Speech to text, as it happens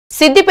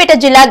సిద్దిపేట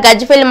జిల్లా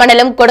గజ్వేల్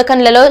మండలం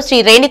కొడకండ్లలో శ్రీ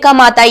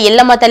రేణుకామాత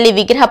ఎల్లమ్మ తల్లి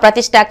విగ్రహ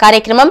ప్రతిష్ఠ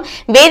కార్యక్రమం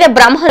వేద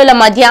బ్రాహ్మణుల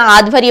మధ్య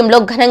ఆధ్వర్యంలో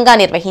ఘనంగా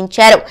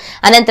నిర్వహించారు.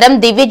 అనంతరం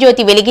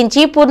దివ్యజ్యోతి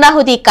వెలిగించి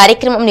పూర్ణాహుతి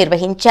కార్యక్రమం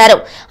నిర్వహించారు.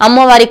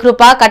 అమ్మవారి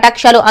కృప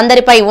కటాక్షాలు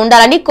అందరిపై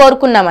ఉండాలని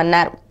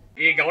కోరుకున్నామన్నారు.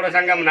 ఈ గౌడ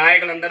సంఘం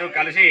నాయకులందరూ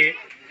కలిసి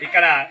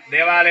ఇక్కడ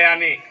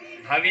దేవాలయాన్ని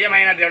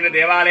భవ్యమైన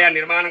దేవాలయ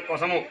నిర్మాణం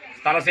కోసము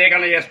స్థల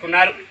సేకరణ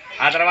చేసుకున్నారు.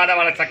 ఆ తర్వాత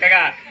వాళ్ళ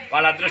చక్కగా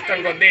వాళ్ళ అదృష్టం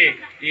కొద్దీ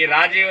ఈ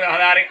రాజీవ్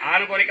రహదారి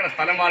ఆనుకొని ఇక్కడ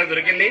స్థలం వాళ్ళకి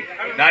దొరికింది.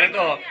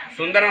 దానితో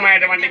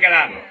సుందరమైనటువంటి ఇక్కడ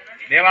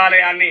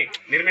దేవాలయాన్ని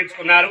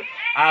నిర్మించుకున్నారు.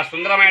 ఆ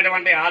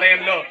సుందరమైనటువంటి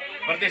ఆలయంలో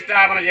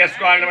ప్రతిష్టాపన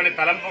చేసుకోవాలనేటువంటి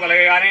తలంపు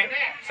కలగగానే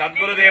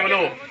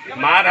సద్గురుదేవులు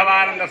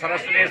మాధవానంద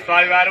సరస్వతి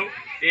స్వామి వారు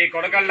ఈ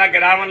కొడకళ్ళ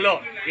గ్రామంలో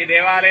ఈ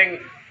దేవాలయం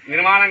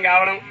నిర్మాణం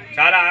కావడం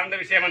చాలా ఆనంద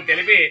విషయం అని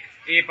తెలిపి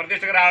ఈ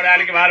ప్రతిష్టకు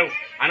రావడానికి వారు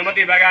అనుమతి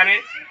ఇవ్వగానే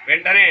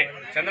వెంటనే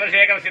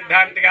చంద్రశేఖర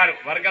సిద్ధాంతి గారు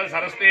వర్గల్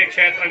సరస్వతి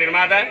క్షేత్ర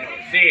నిర్మాత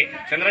శ్రీ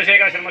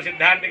చంద్రశేఖర శర్మ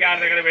సిద్ధాంతి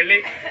గారి దగ్గర వెళ్లి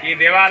ఈ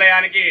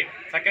దేవాలయానికి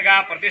చక్కగా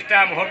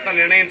ప్రతిష్టా ముహూర్తం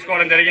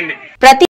నిర్ణయించుకోవడం జరిగింది.